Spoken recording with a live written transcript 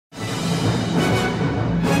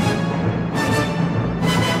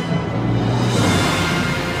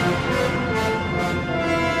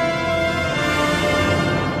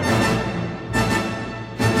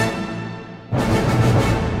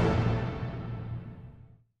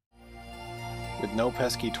With no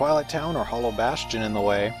pesky Twilight Town or Hollow Bastion in the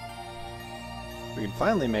way, we can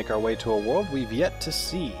finally make our way to a world we've yet to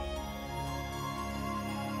see.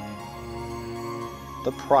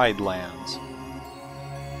 The Pride Lands.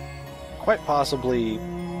 Quite possibly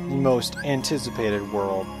the most anticipated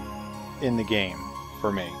world in the game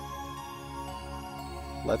for me.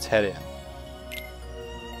 Let's head in.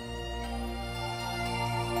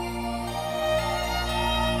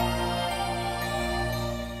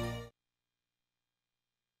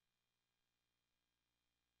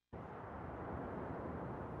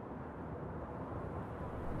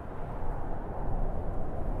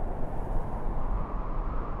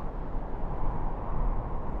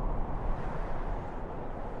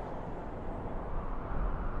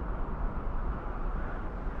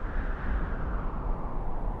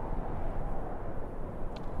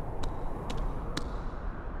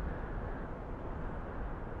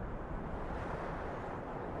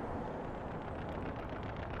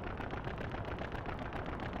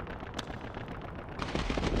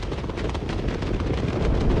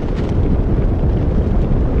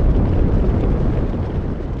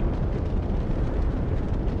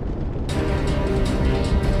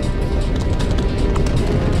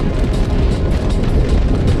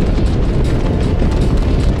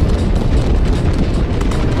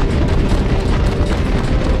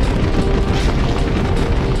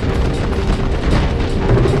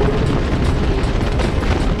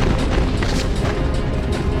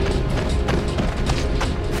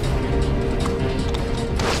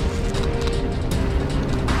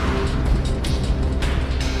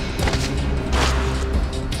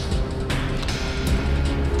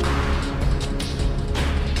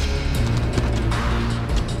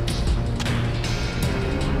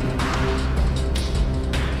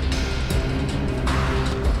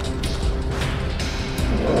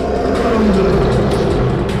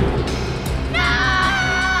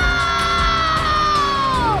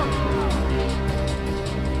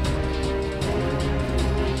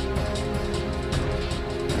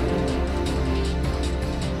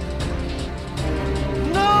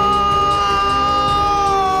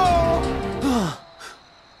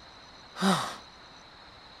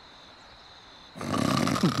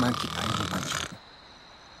 Monkey, monkey, monkey.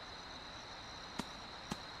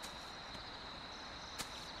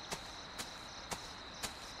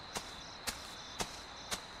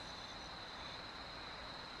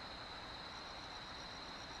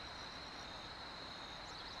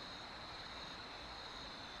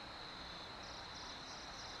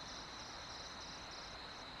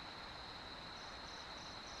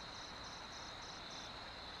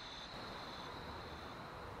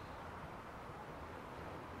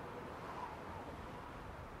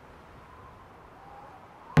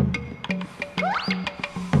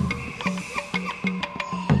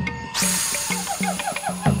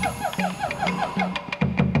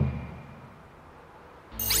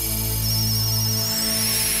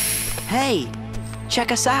 Hey,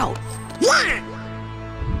 check us out. Yeah!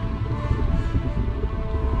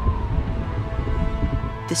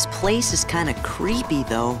 This place is kind of creepy,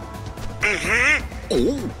 though. Uh-huh.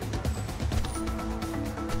 Oh.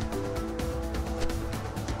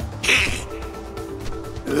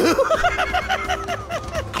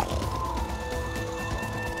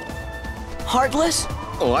 Heartless?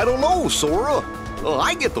 Oh, I don't know, Sora.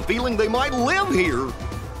 I get the feeling they might live here.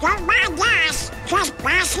 Don't mind us. Just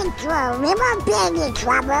passing through. We won't be any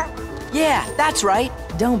trouble. Yeah, that's right.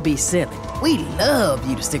 Don't be silly. We'd love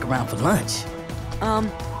you to stick around for lunch.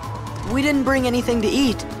 We didn't bring anything to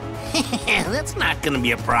eat. That's not gonna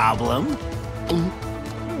be a problem.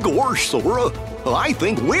 Gosh, Sora, I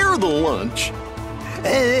think we're the lunch.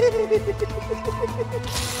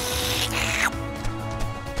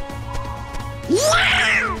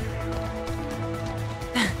 Yeah!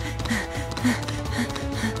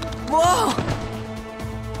 Whoa!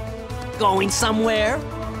 Going somewhere?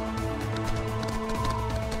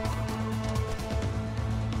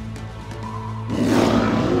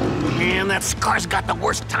 Man, that Scar's got the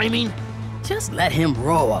worst timing. Just let him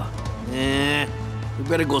roar. We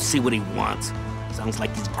better go see what he wants. Sounds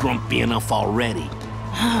like he's grumpy enough already.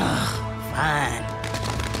 Fine.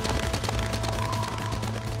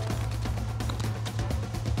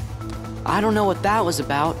 I don't know what that was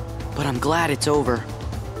about, but I'm glad it's over.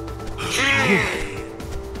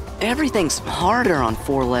 Everything's harder on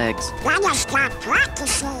 4 legs. Gotta start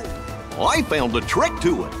practicing. I found a trick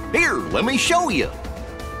to it. Here, let me show you.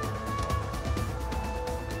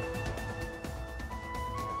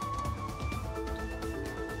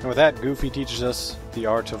 And with that, Goofy teaches us the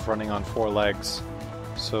art of running on 4 legs,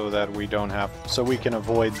 so that we can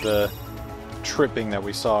avoid the tripping that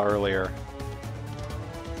we saw earlier.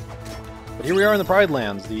 But here we are in the Pride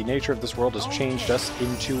Lands. The nature of this world has changed us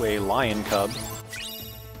into a lion cub.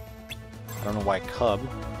 I don't know why cub.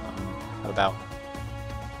 At about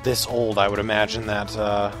this old, I would imagine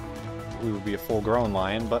that we would be a full-grown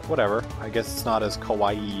lion, but whatever. I guess it's not as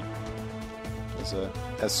kawaii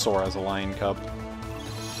as Sora as a lion cub.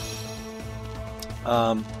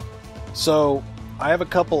 So I have a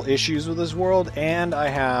couple issues with this world, and I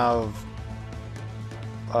have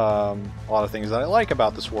a lot of things that I like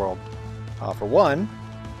about this world. For one,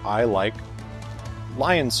 I like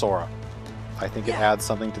Lion Sora. I think it adds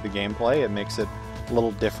something to the gameplay. It makes it a little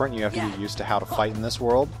different. You have to get used to how to fight in this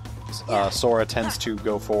world. Sora tends to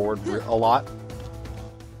go forward a lot.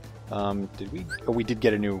 Did we? Oh, we did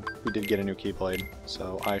get a new Keyblade,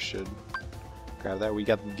 so I should grab that. We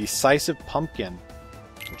got the Decisive Pumpkin,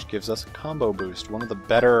 which gives us a combo boost. One of the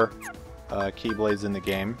better Keyblades in the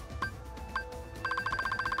game.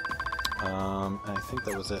 I think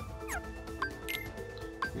that was it.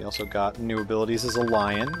 We also got new abilities as a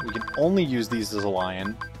lion. We can only use these as a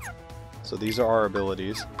lion. So these are our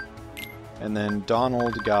abilities. And then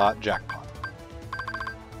Donald got Jackpot,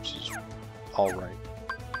 which is alright.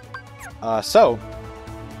 So,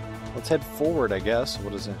 let's head forward, I guess.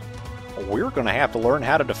 What is it? We're going to have to learn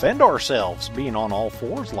how to defend ourselves, being on all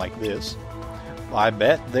fours like this. I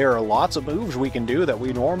bet there are lots of moves we can do that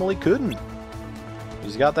we normally couldn't.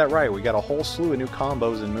 He's got that right. We got a whole slew of new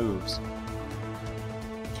combos and moves.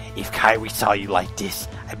 If Kyrie saw you like this,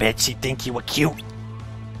 I bet she'd think you were cute.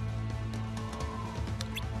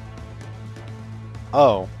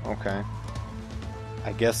 Oh, okay.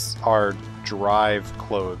 I guess our drive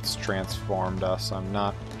clothes transformed us. I'm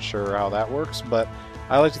not sure how that works, but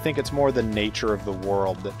I like to think it's more the nature of the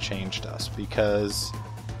world that changed us, because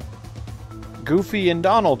Goofy and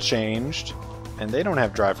Donald changed, and they don't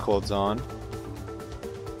have drive clothes on.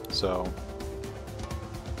 So,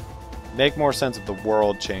 make more sense if the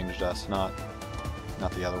world changed us, not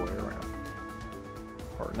the other way around.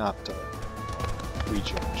 Or not we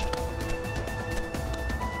changed.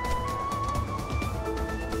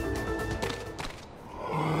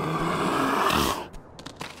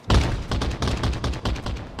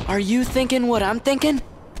 Are you thinking what I'm thinking?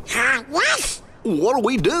 Yes? What do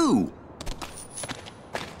we do?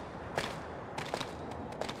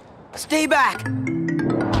 Stay back!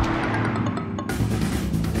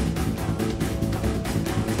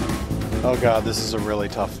 Oh god, this is a really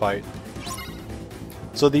tough fight.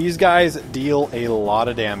 So these guys deal a lot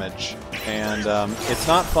of damage, and it's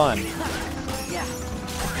not fun.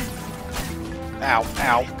 Ow,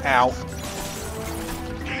 ow, ow.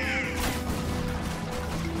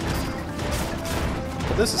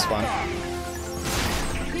 But this is fun.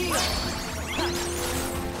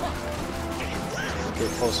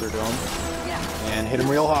 Get closer to him and hit him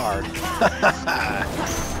real hard.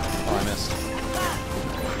 Oh, I missed.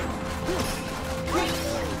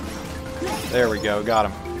 There we go,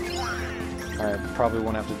 got him. Alright, probably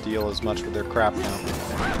won't have to deal as much with their crap now.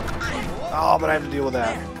 Oh, but I have to deal with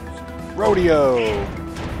that. Rodeo!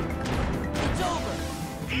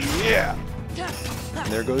 Yeah!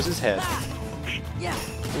 And there goes his head.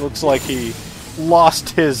 Looks like he lost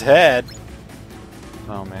his head.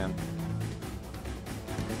 Oh, man.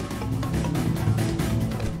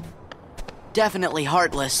 Definitely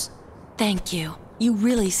heartless. Thank you. You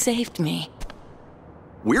really saved me.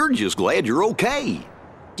 We're just glad you're okay.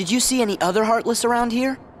 Did you see any other heartless around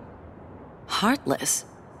here? Heartless?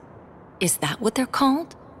 Is that what they're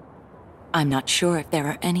called? I'm not sure if there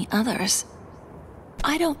are any others.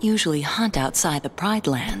 I don't usually hunt outside the Pride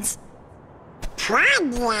Lands.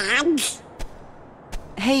 Pride Lands?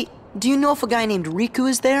 Hey, do you know if a guy named Riku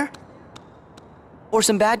is there? Or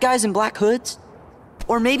some bad guys in black hoods?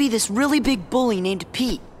 Or maybe this really big bully named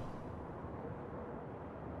Pete?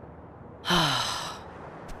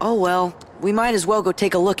 Oh well, we might as well go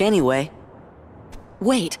take a look anyway.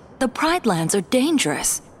 Wait, the Pride Lands are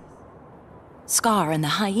dangerous. Scar and the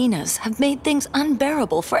hyenas have made things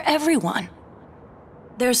unbearable for everyone.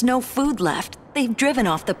 There's no food left. They've driven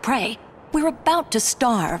off the prey. We're about to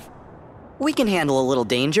starve. We can handle a little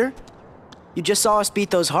danger. You just saw us beat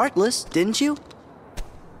those heartless, didn't you?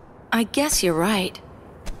 I guess you're right.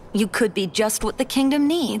 You could be just what the kingdom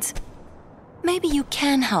needs. Maybe you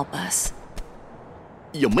can help us.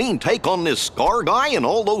 You mean take on this Scar guy and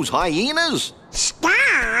all those hyenas?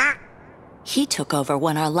 Scar? He took over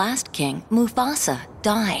when our last king, Mufasa,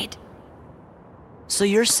 died. So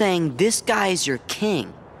you're saying this guy's your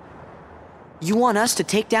king? You want us to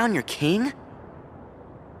take down your king?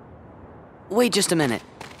 Wait just a minute.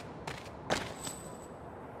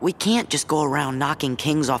 We can't just go around knocking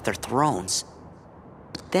kings off their thrones.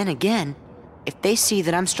 Then again, If they see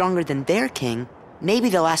that I'm stronger than their king, maybe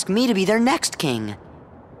they'll ask me to be their next king.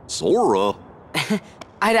 Sora?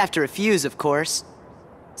 I'd have to refuse, of course.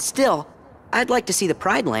 Still, I'd like to see the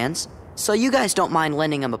Pride Lands, so you guys don't mind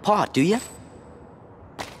lending them a paw, do you?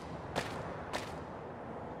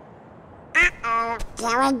 Uh-oh,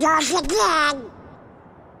 there it goes again.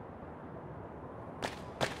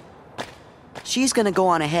 She's gonna go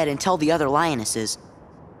on ahead and tell the other lionesses.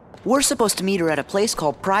 We're supposed to meet her at a place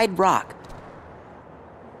called Pride Rock.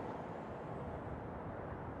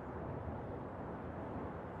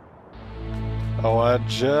 Oh, I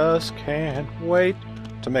just can't wait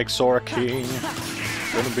to make Sora king.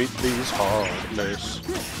 Gonna beat these heartless.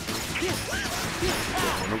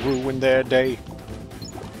 Gonna ruin their day.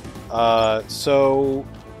 So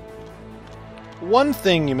one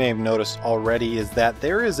thing you may have noticed already is that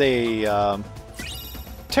there is a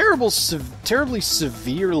terribly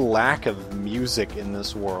severe lack of music in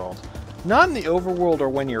this world. Not in the overworld or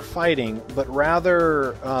when you're fighting, but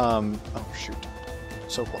rather, oh shoot,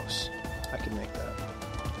 so close. I can make that.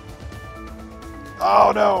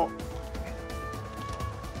 Oh no!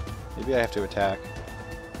 Maybe I have to attack.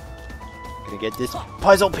 Gonna get this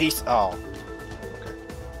puzzle piece. Oh. Okay.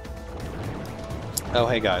 Oh,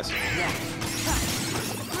 hey guys.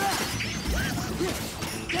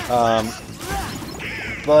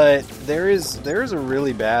 But there is a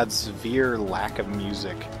really bad, severe lack of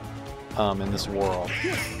music in this world,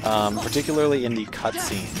 particularly in the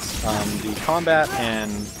cutscenes. The combat and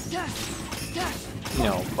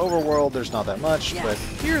overworld, there's not that much, but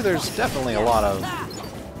here there's definitely a lot of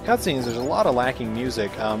cutscenes. There's a lot of lacking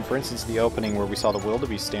music. For instance, the opening where we saw the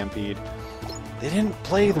Wildebeest Stampede, they didn't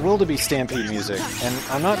play the Wildebeest Stampede music, and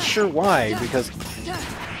I'm not sure why, because,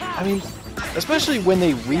 I mean, especially when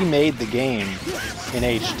they remade the game in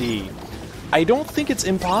HD, I don't think it's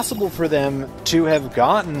impossible for them to have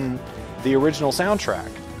gotten the original soundtrack.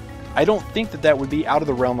 I don't think that would be out of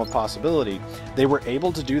the realm of possibility. They were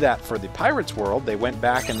able to do that for the Pirates World. They went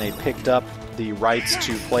back and they picked up the rights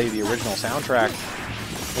to play the original soundtrack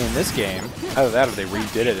in this game. Either that or they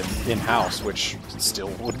redid it in-house, which still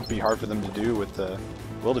wouldn't be hard for them to do with the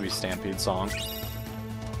Wildebeest Stampede song.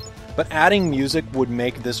 But adding music would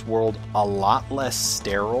make this world a lot less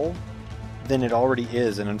sterile than it already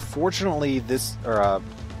is, and unfortunately is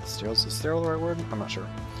sterile the right word? I'm not sure.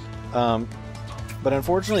 But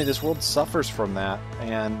unfortunately this world suffers from that,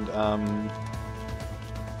 and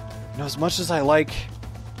as much as I like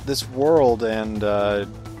this world and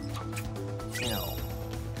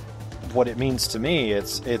what it means to me,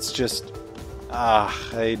 it's just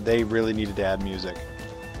they really needed to add music.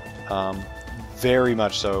 Very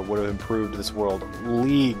much so. It would have improved this world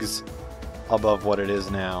leagues above what it is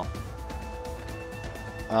now.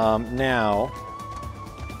 Now,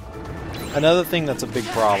 another thing that's a big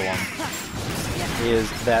problem is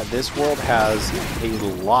that this world has a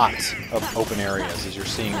lot of open areas, as you're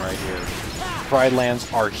seeing right here. Pride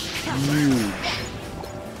Lands are huge.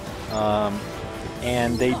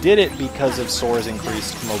 And they did it because of Sora's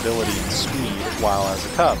increased mobility and speed while as a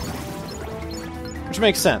cub. Which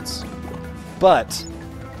makes sense. But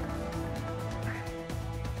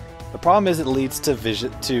the problem is it leads to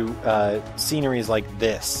sceneries like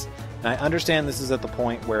this. And I understand this is at the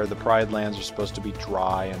point where the Pride Lands are supposed to be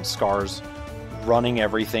dry and Scar's running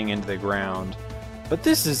everything into the ground. But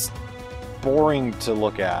this is boring to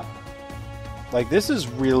look at. Like, this is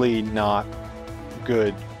really not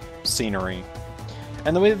good scenery.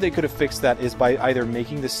 And the way that they could have fixed that is by either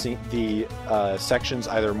making the sections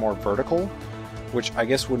either more vertical, which I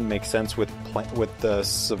guess wouldn't make sense with the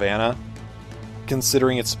savannah,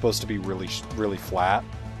 considering it's supposed to be really, really flat,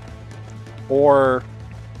 or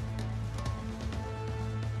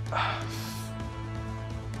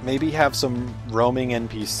maybe have some roaming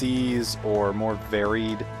NPCs or more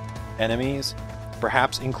varied enemies.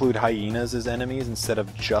 Perhaps include hyenas as enemies instead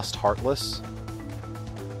of just Heartless.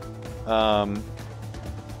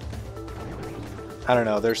 I don't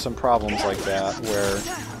know, there's some problems like that where...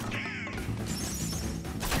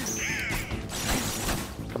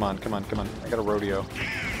 Come on, come on, come on. I got a rodeo.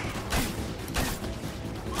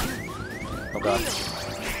 Oh god.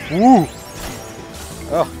 Woo!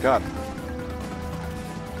 Oh god.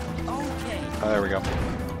 Oh, there we go.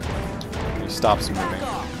 He stops moving.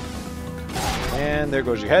 And there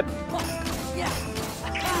goes your head.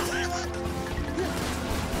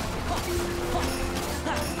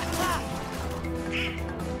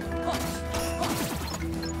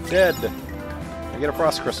 Dead. I get a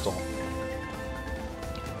frost crystal.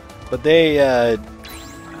 But there's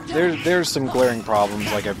some glaring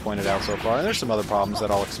problems, like I've pointed out so far, and there's some other problems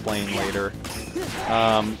that I'll explain later.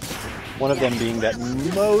 One of them being that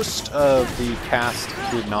most of the cast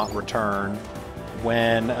did not return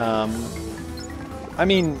when, I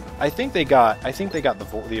mean, I think they got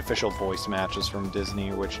the official voice matches from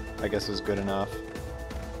Disney, which I guess is good enough.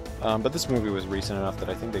 But this movie was recent enough that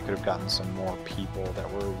I think they could have gotten some more people that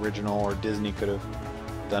were original, or Disney could have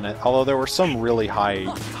done it. Although there were some really high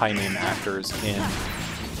name actors in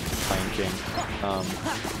Lion King.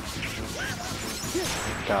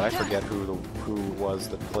 God, I forget who was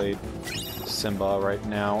that played Simba right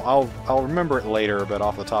now. I'll remember it later, but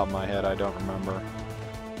off the top of my head, I don't remember.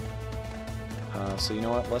 So you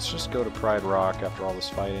know what? Let's just go to Pride Rock after all this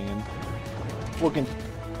fighting, and we'll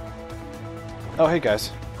Oh, hey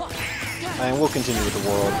guys. And we'll continue with the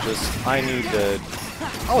world. Just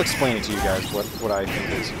I'll explain it to you guys what I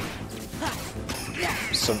think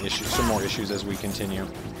is some more issues as we continue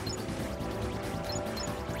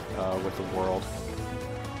with the world.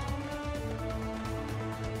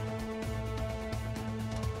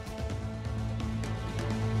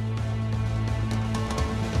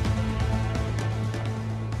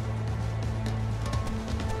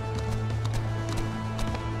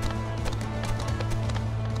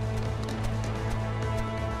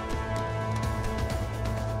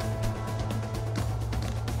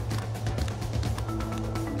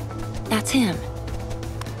 That's him.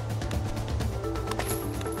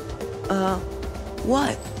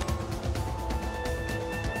 What?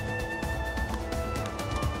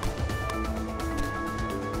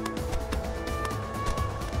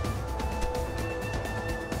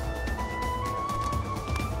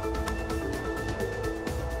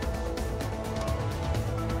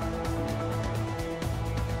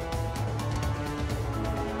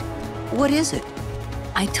 What is it?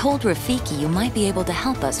 I told Rafiki you might be able to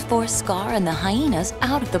help us force Scar and the hyenas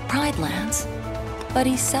out of the Pride Lands. But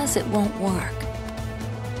he says it won't work.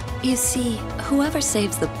 You see, whoever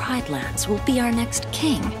saves the Pride Lands will be our next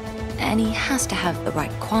king, and he has to have the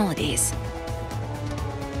right qualities.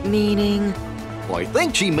 Meaning? Well, I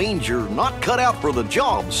think she means you're not cut out for the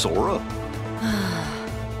job, Sora.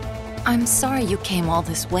 I'm sorry you came all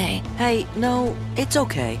this way. Hey, no, it's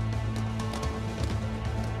okay.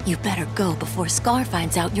 You better go before Scar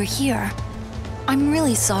finds out you're here. I'm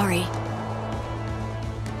really sorry.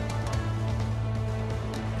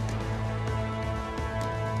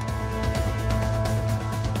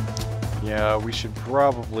 Yeah, we should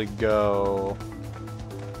probably go.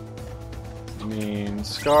 I mean,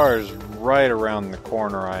 Scar's right around the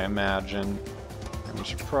corner, I imagine. And we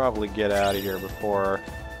should probably get out of here before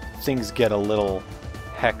things get a little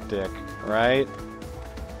hectic, right?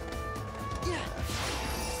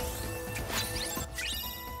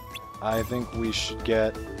 I think we should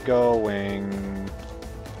get going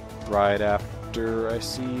right after I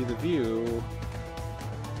see the view.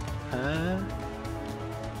 Huh?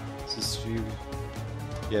 Is this view?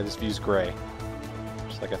 Yeah, this view's gray.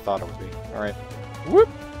 Just like I thought it would be. Alright. Whoop!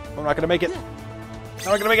 I'm not gonna make it! I'm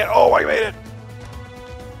not gonna make it! Oh, I made it!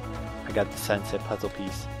 I got the sunset puzzle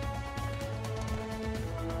piece.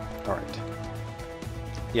 Alright.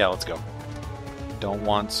 Yeah, let's go. Don't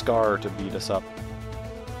want Scar to beat us up.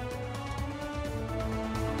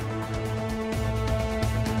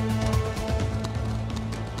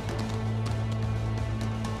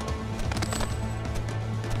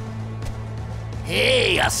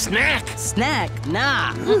 Hey, a snack? Snack?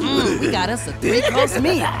 Nah. We got us a 3-course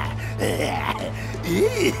meal.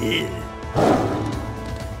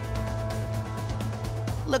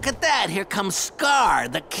 Look at that. Here comes Scar,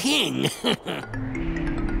 the king.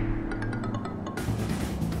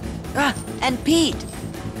 And Pete!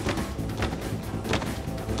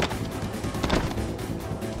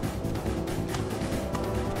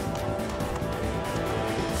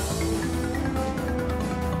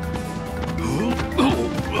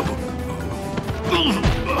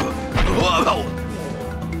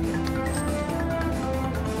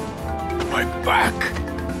 My back.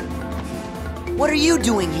 What are you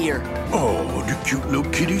doing here? Oh, the cute little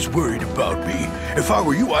kitty's worried about me. If I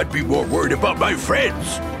were you, I'd be more worried about my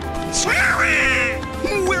friends.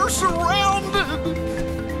 We're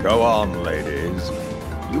surrounded! Go on, ladies.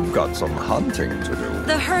 You've got some hunting to do.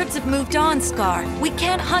 The herds have moved on, Scar. We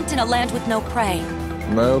can't hunt in a land with no prey.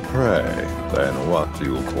 No prey. Then what do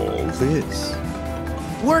you call this?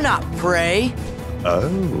 We're not prey. Oh,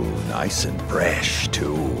 nice and fresh,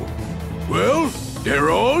 too. Well, they're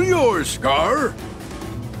all yours, Scar.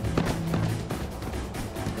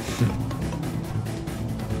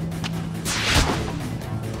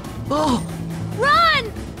 Oh!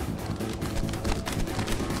 Run!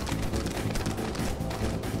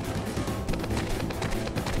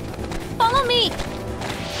 Follow me!